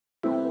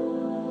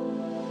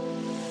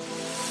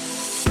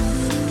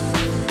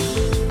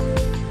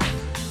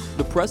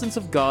presence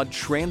of God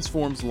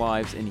transforms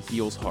lives and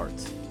heals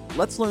hearts.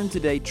 Let's learn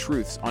today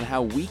truths on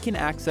how we can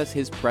access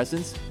His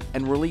presence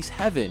and release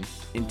heaven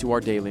into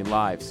our daily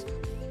lives.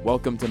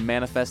 Welcome to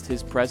Manifest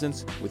His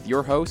Presence with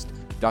your host,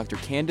 Dr.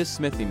 Candace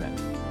Smithyman.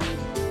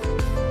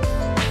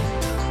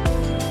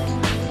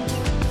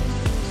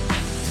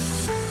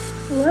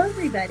 Hello,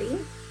 everybody.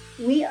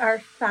 We are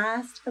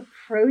fast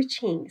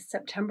approaching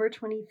September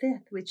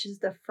 25th, which is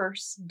the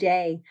first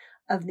day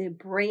of the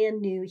brand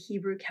new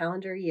Hebrew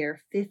calendar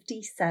year,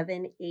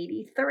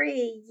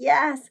 5783.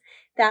 Yes,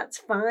 that's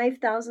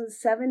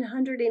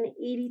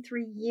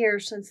 5,783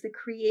 years since the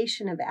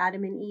creation of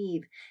Adam and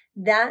Eve.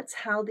 That's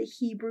how the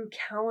Hebrew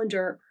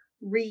calendar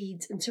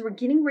reads. And so we're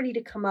getting ready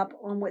to come up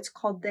on what's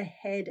called the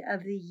head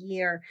of the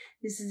year.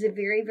 This is a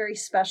very, very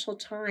special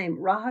time.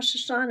 Rosh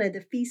Hashanah,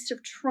 the Feast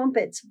of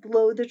Trumpets,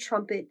 blow the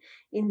trumpet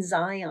in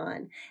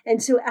Zion.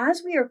 And so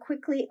as we are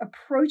quickly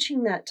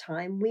approaching that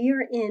time, we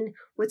are in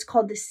what's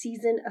called the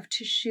season of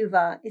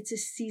Teshuvah. It's a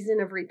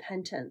season of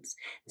repentance.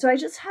 So I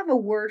just have a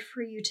word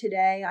for you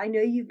today. I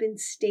know you've been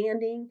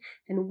standing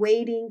and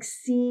waiting,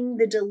 seeing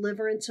the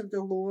deliverance of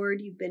the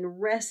Lord. You've been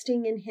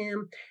resting in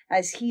Him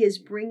as He is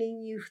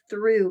bringing you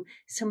through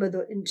some of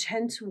the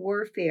intense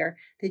warfare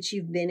that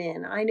you've been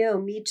in. I know,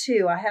 me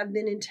too. I have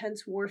been in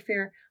intense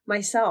warfare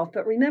myself.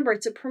 But remember,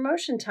 it's a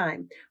promotion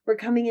time. We're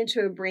coming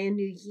into a brand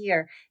new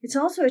year. It's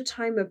also a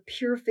time of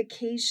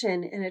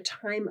purification and a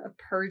time of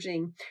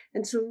purging.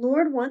 And so the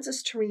Lord wants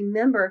us to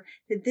remember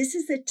that this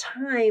is a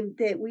time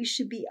that we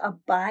should be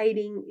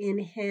abiding in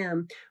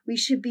Him. We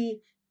should be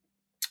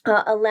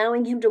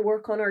allowing Him to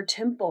work on our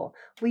temple.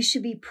 We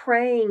should be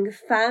praying,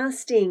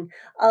 fasting,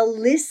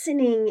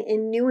 listening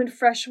in new and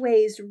fresh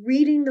ways,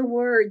 reading the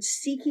Word,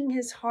 seeking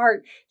His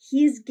heart.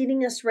 He is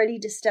getting us ready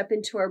to step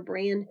into our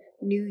brand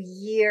new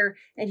year,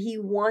 and He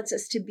wants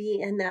us to be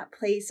in that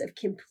place of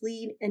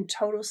complete and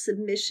total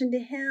submission to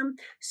Him,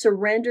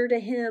 surrender to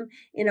Him,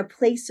 in a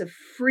place of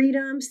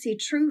freedom. See,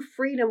 true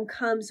freedom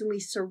comes when we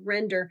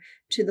surrender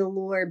to the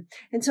Lord.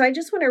 And so I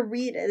just want to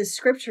read the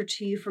scripture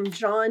to you from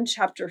John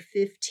chapter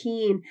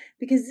 15,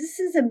 because this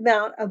is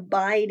about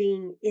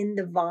abiding in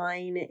the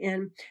vine.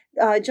 And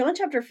John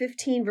chapter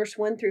 15, verse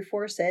 1 through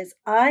 4 says,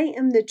 "I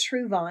am the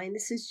true vine,"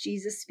 this is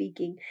Jesus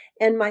speaking,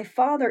 "and my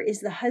Father is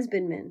the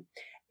husbandman.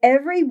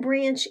 Every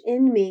branch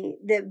in me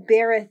that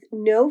beareth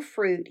no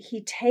fruit,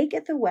 He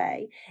taketh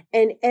away,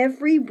 and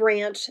every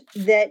branch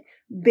that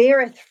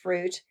beareth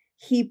fruit,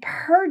 He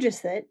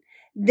purgeth it,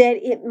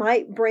 that it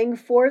might bring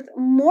forth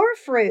more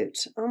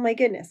fruit." Oh my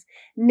goodness.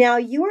 "Now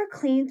you are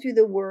clean through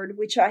the word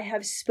which I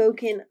have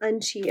spoken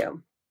unto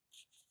you.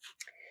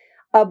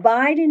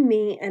 Abide in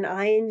me, and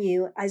I in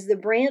you, as the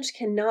branch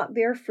cannot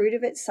bear fruit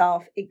of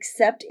itself,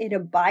 except it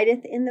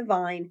abideth in the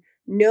vine.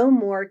 No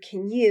more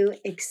can you,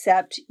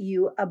 except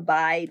you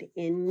abide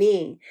in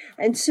me."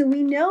 And so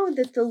we know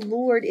that the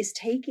Lord is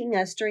taking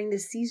us during the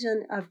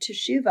season of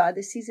Teshuvah,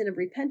 the season of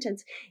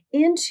repentance,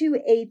 into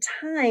a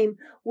time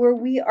where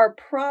we are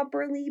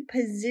properly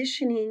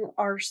positioning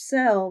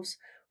ourselves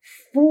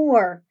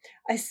for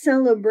a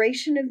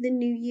celebration of the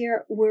new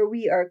year where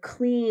we are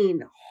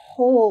clean,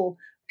 whole,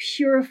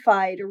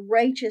 purified,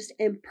 righteous,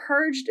 and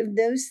purged of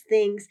those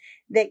things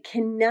that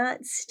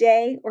cannot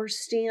stay or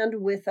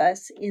stand with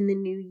us in the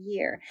new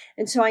year.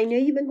 And so I know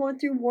you've been going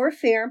through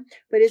warfare,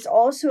 but it's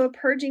also a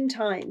purging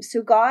time.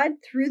 So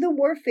God, through the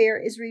warfare,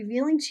 is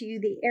revealing to you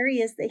the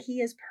areas that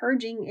He is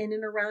purging in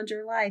and around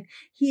your life.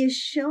 He is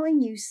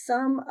showing you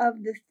some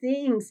of the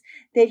things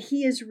that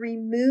He is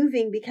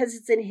removing because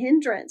it's a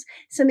hindrance.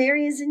 Some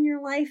areas in your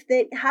life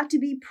that have to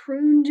be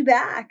pruned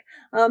back,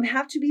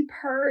 have to be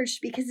purged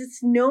because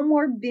it's no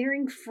more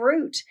bearing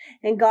fruit.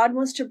 And God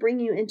wants to bring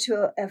you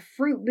into a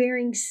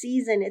fruit-bearing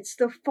season. It's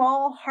the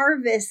fall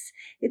harvest.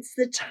 It's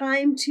the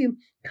time to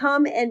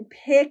come and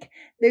pick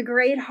the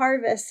great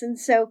harvest. And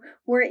so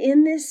we're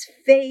in this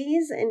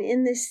phase and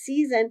in this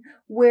season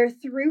where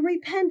through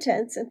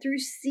repentance and through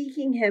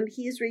seeking Him,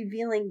 He is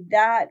revealing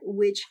that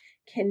which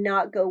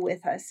cannot go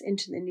with us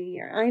into the new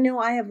year. I know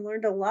I have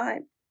learned a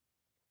lot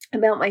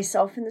about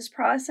myself in this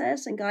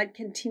process, and God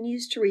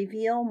continues to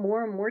reveal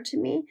more and more to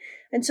me.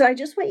 And so I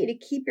just want you to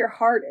keep your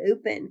heart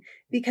open,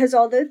 because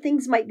although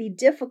things might be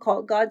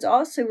difficult, God's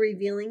also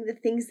revealing the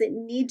things that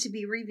need to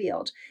be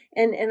revealed.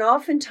 And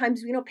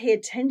oftentimes we don't pay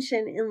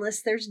attention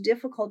unless there's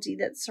difficulty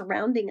that's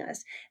surrounding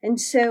us.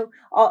 And so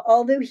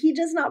although He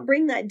does not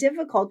bring that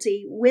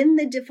difficulty, when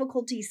the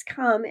difficulties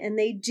come, and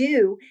they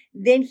do,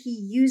 then He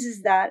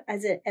uses that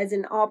as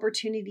an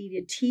opportunity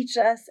to teach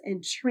us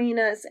and train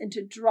us and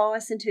to draw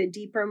us into a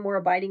deeper, more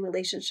abiding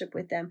relationship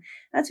with Him.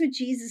 That's what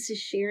Jesus is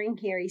sharing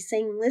here. He's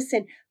saying,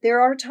 listen, there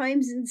are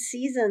times and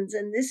seasons,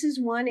 and this is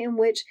one in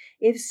which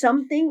if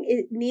something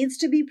it needs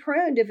to be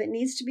pruned, if it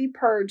needs to be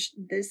purged,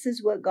 this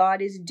is what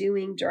God is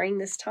doing during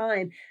this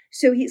time.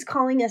 So he's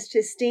calling us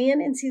to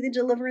stand and see the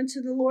deliverance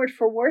of the Lord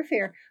for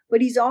warfare,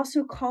 but he's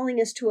also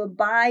calling us to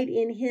abide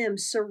in him,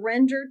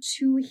 surrender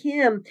to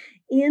him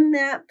in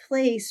that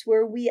place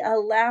where we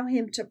allow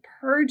him to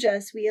purge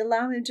us. We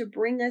allow him to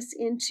bring us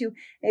into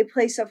a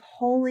place of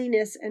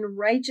holiness and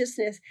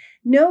righteousness.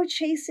 No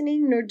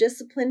chastening nor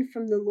discipline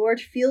from the Lord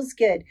feels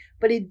good,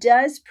 but it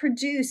does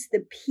produce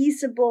the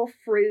peaceable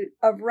fruit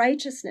of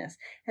righteousness.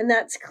 And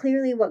that's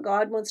clearly what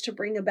God wants to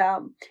bring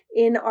about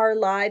in our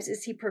lives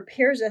as he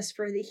prepares us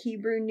for the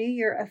Hebrew New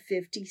Year of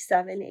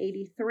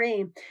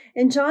 5783.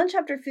 In John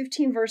chapter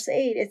 15, verse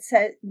 8, it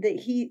says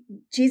that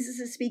Jesus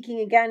is speaking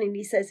again, and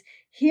he says,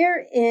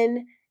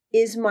 "Herein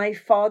is my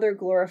Father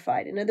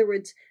glorified." In other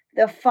words,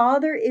 the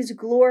Father is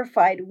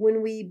glorified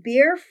when we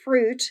bear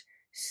fruit,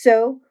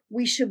 so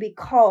we should be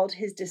called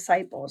his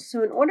disciples.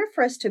 So in order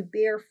for us to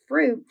bear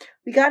fruit,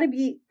 we got to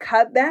be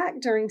cut back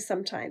during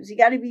sometimes. You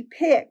got to be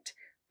picked,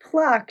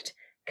 plucked,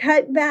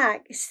 cut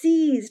back,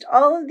 seized.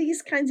 All of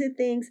these kinds of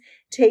things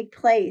take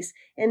place.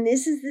 And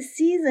this is the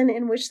season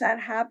in which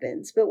that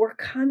happens. But we're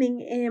coming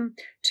in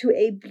to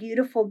a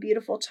beautiful,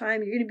 beautiful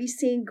time. You're going to be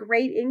seeing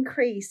great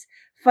increase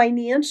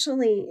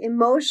financially,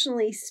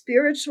 emotionally,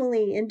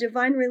 spiritually, in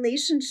divine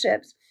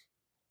relationships.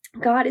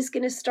 God is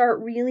going to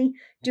start really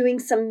doing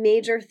some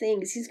major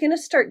things. He's going to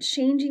start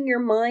changing your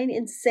mind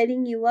and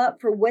setting you up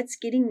for what's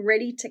getting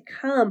ready to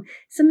come.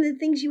 Some of the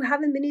things you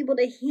haven't been able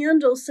to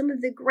handle, some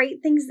of the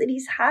great things that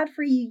he's had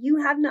for you,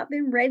 you have not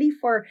been ready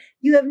for.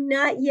 You have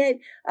not yet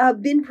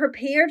been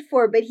prepared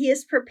for, but he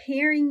is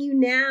preparing you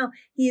now.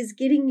 He is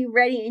getting you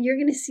ready, and you're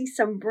going to see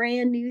some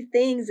brand new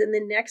things in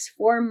the next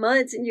 4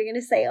 months. And you're going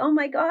to say, oh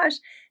my gosh,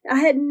 I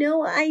had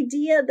no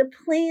idea the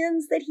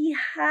plans that he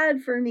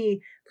had for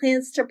me.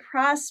 Plans to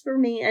prosper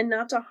me and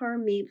not to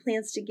harm me,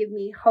 plans to give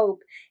me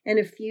hope and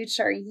a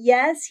future.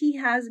 Yes, he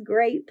has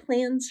great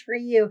plans for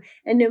you.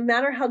 And no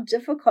matter how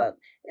difficult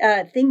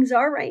things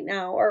are right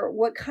now, or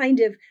what kind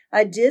of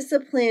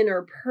discipline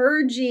or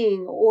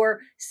purging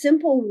or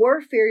simple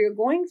warfare you're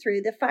going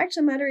through, the fact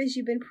of the matter is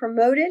you've been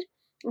promoted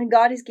and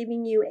God is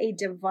giving you a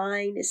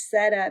divine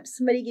setup.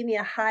 Somebody give me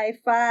a high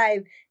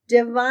five.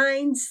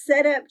 Divine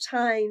setup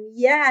time.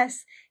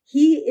 Yes.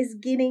 He is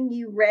getting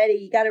you ready.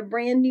 You got a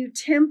brand new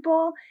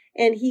temple,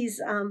 and he's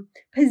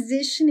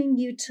positioning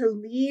you to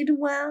lead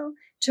well,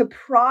 to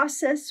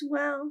process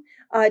well,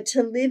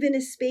 to live in a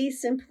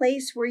space and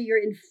place where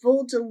you're in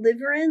full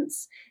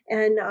deliverance,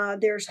 and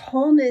there's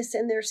wholeness,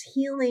 and there's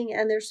healing,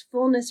 and there's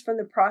fullness from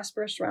the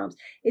prosperous realms.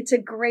 It's a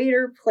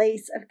greater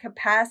place of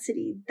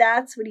capacity.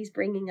 That's what he's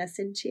bringing us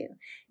into.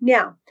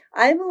 Now,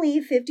 I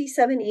believe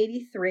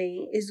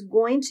 5783 is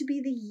going to be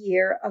the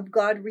year of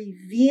God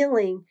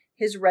revealing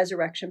his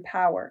resurrection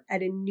power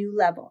at a new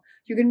level.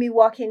 You're going to be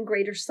walking in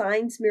greater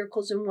signs,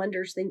 miracles, and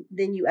wonders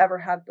than you ever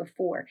have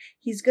before.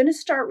 He's going to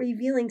start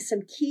revealing some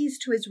keys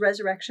to his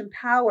resurrection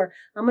power.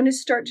 I'm going to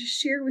start to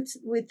share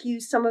with you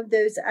some of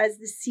those as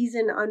the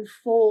season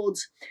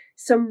unfolds.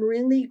 Some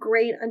really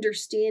great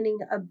understanding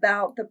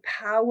about the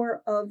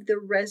power of the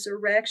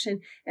resurrection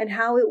and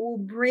how it will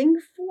bring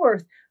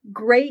forth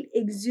great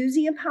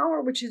exousia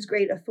power, which is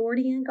great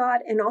authority in God,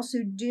 and also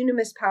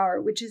dunamis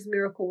power, which is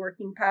miracle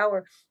working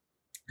power.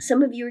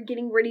 Some of you are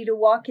getting ready to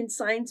walk in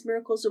signs,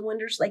 miracles, and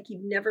wonders like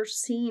you've never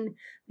seen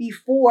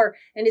before.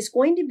 And it's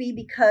going to be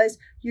because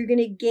you're going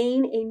to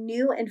gain a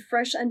new and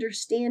fresh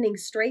understanding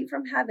straight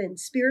from heaven.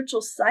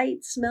 Spiritual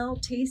sight, smell,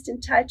 taste,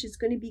 and touch is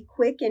going to be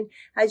quickened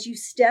as you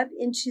step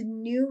into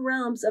new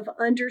realms of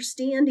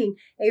understanding,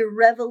 a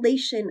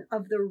revelation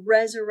of the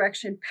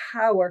resurrection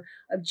power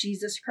of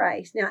Jesus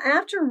Christ. Now,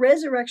 after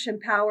resurrection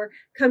power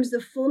comes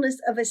the fullness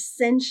of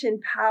ascension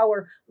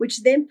power,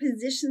 which then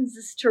positions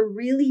us to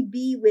really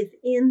be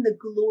within the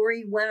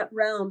glory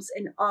realms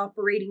and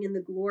operating in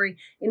the glory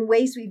in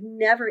ways we've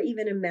never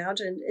even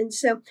imagined. And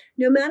so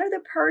no matter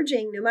the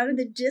purging, no matter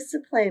the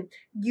discipline,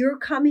 you're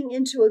coming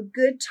into a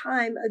good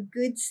time, a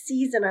good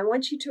season. I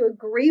want you to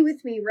agree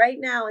with me right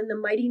now in the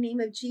mighty name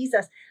of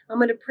Jesus. I'm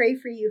going to pray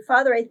for you.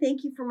 Father, I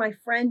thank you for my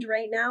friend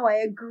right now. I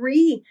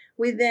agree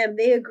with them.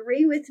 They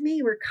agree with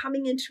me. We're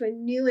coming into a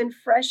new and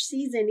fresh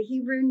season,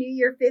 Hebrew New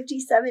Year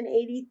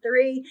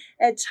 5783,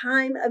 a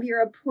time of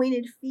your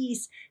appointed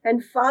feast.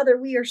 And Father,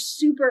 we are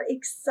super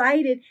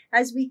excited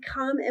as we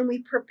come and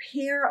we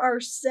prepare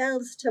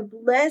ourselves to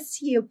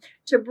bless you,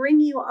 to bring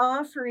you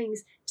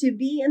offerings, to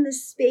be in the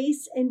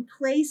space and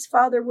place,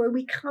 Father, where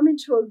we come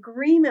into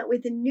agreement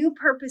with a new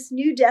purpose,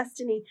 new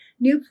destiny,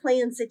 new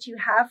plans that you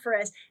have for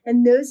us.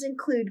 And those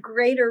include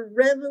greater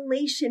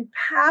revelation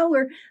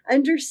power,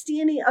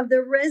 understanding of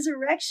the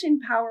resurrection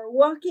power,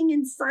 walking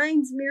in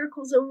signs,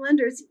 miracles, and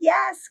wonders.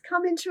 Yes,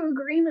 come into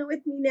agreement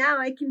with me now.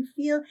 I can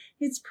feel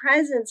his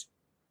presence.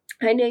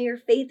 I know your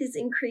faith is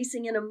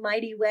increasing in a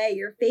mighty way.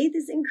 Your faith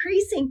is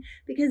increasing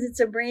because it's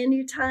a brand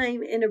new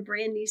time and a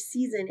brand new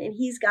season, and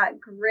he's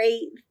got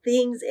great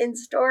things in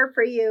store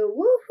for you.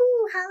 Woohoo!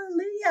 Woohoo!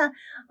 Hallelujah!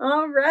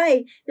 All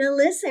right. Now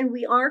listen,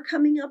 we are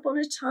coming up on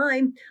a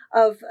time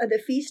of the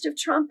Feast of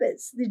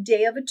Trumpets, the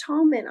Day of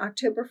Atonement,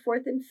 October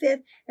 4th and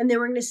 5th, and then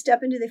we're going to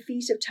step into the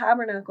Feast of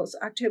Tabernacles,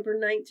 October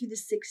 9th through the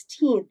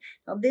 16th.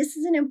 Now this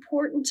is an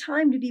important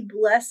time to be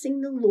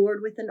blessing the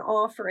Lord with an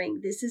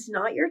offering. This is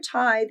not your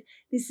tithe.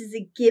 This is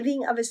a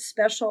giving of a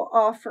special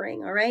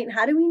offering, all right? And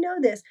how do we know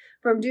this?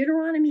 From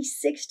Deuteronomy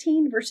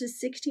 16, verses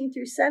 16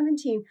 through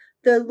 17,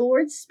 the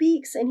Lord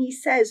speaks and he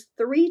says,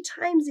 3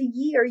 times a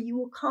year you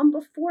will come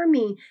before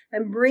me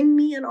and bring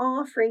me an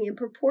offering in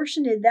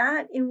proportion to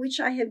that in which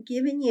I have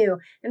given you.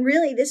 And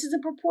really, this is a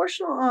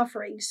proportional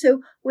offering.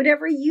 So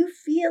whatever you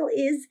feel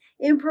is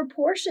in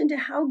proportion to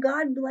how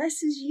God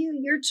blesses you,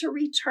 you're to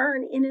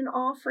return in an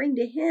offering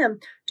to him.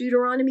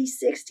 Deuteronomy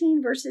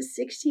 16, verses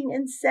 16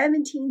 and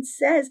 17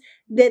 says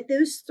that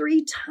those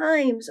 3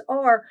 times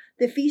are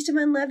the Feast of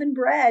Unleavened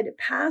Bread,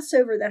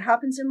 Passover that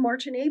happens in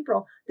March and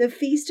April, the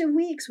Feast of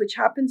Weeks, which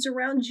happens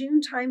around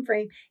June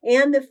timeframe,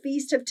 and the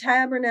Feast of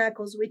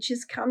Tabernacles, which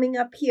is coming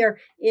up here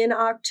in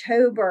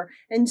October.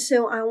 And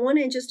so I want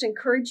to just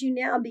encourage you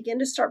now, begin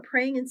to start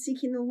praying and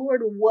seeking the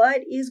Lord.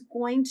 What is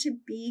going to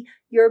be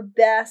your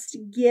best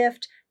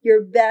gift,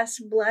 your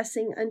best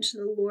blessing unto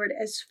the Lord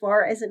as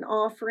far as an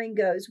offering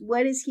goes?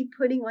 What is he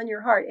putting on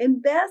your heart?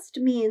 And best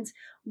means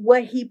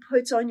what he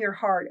puts on your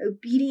heart.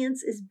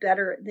 Obedience is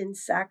better than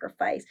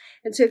sacrifice.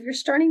 And so if you're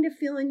starting to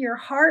feel in your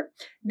heart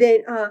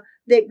that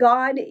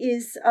God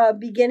is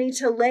beginning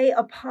to lay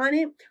upon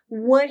it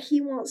what he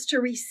wants to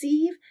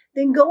receive,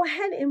 then go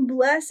ahead and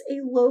bless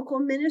a local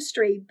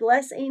ministry,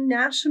 bless a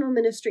national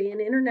ministry, an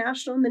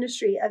international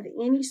ministry of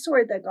any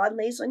sort that God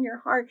lays on your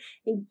heart,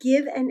 and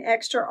give an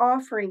extra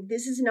offering.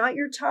 This is not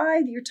your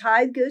tithe. Your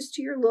tithe goes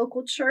to your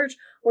local church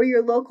or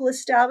your local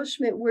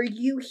establishment where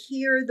you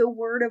hear the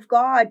word of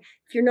God.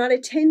 If you're not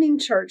attending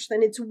church,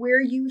 then it's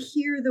where you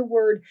hear the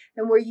word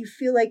and where you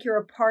feel like you're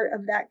a part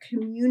of that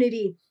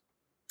community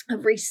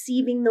of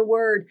receiving the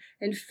word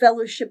and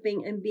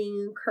fellowshipping and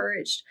being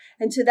encouraged.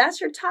 And so that's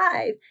your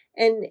tithe.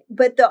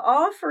 But the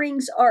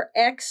offerings are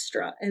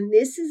extra. And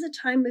this is a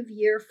time of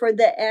year for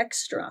the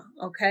extra.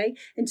 Okay.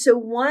 And so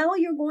while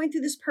you're going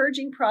through this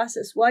purging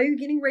process, while you're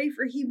getting ready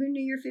for Hebrew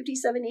New Year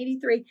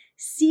 5783,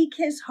 seek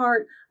his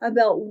heart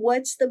about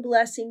what's the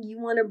blessing you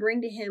want to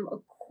bring to him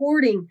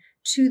according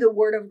to the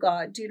word of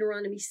God.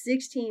 Deuteronomy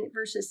 16,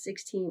 verses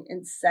 16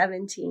 and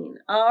 17.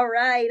 All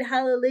right.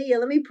 Hallelujah.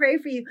 Let me pray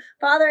for you.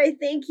 Father, I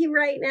thank you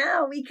right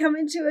now. We come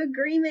into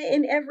agreement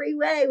in every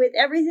way with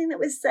everything that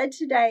was said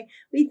today.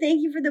 We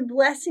thank you for the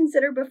blessings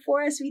that are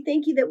before us. We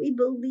thank you that we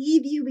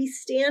believe you. We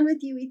stand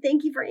with you. We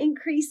thank you for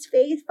increased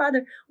faith,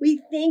 Father.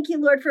 We thank you,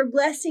 Lord, for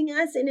blessing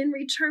us. And in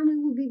return, we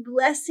will be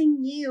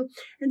blessing you.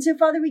 And so,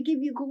 Father, we give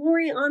you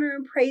glory, honor,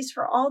 and praise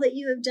for all that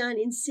you have done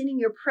in sending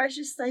your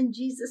precious Son,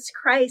 Jesus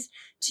Christ,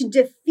 to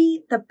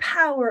defeat the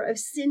power of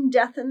sin,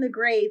 death, and the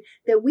grave,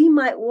 that we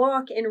might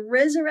walk in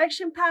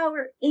resurrection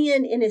power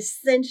and in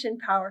ascension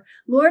power.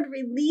 Lord,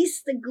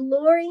 release the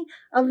glory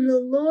of the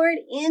Lord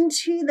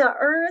into the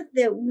earth,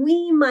 that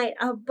we might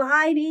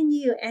abide in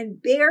you and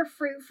bear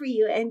fruit for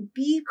you and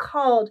be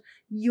called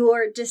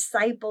your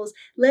disciples.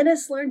 Let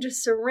us learn to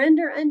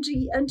surrender unto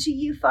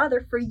you,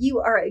 Father, for you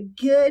are a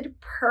good,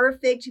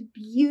 perfect,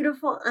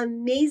 beautiful,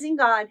 amazing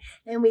God,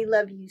 and we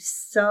love you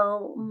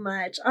so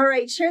much. All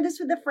right, share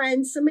this with a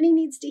friend. Somebody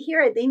needs to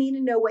hear it. They need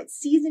to know what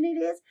season it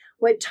is,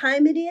 what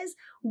time it is,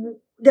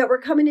 that we're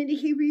coming into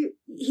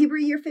Hebrew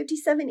year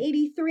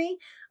 5783,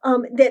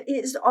 that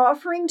is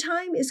offering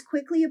time is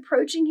quickly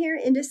approaching here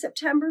into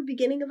September,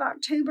 beginning of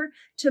October,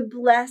 to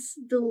bless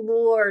the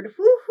Lord.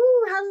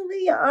 Woohoo!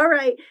 Hallelujah. All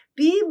right.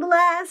 Be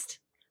blessed.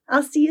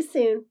 I'll see you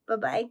soon.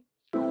 Bye-bye.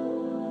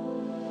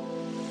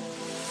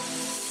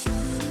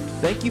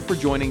 Thank you for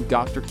joining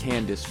Dr.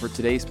 Candace for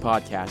today's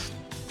podcast.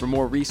 For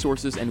more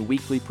resources and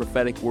weekly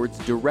prophetic words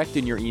direct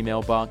in your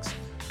email box,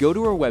 go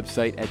to our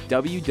website at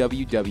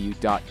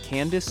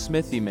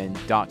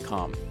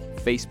www.candacesmithyman.com,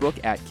 Facebook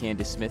at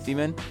Candace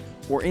Smithyman,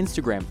 or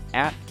Instagram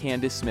at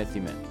Candace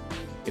Smithyman.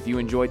 If you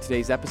enjoyed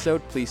today's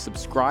episode, please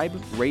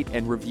subscribe, rate,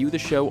 and review the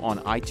show on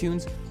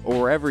iTunes or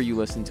wherever you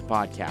listen to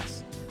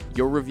podcasts.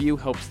 Your review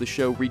helps the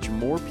show reach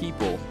more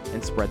people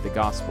and spread the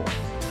gospel.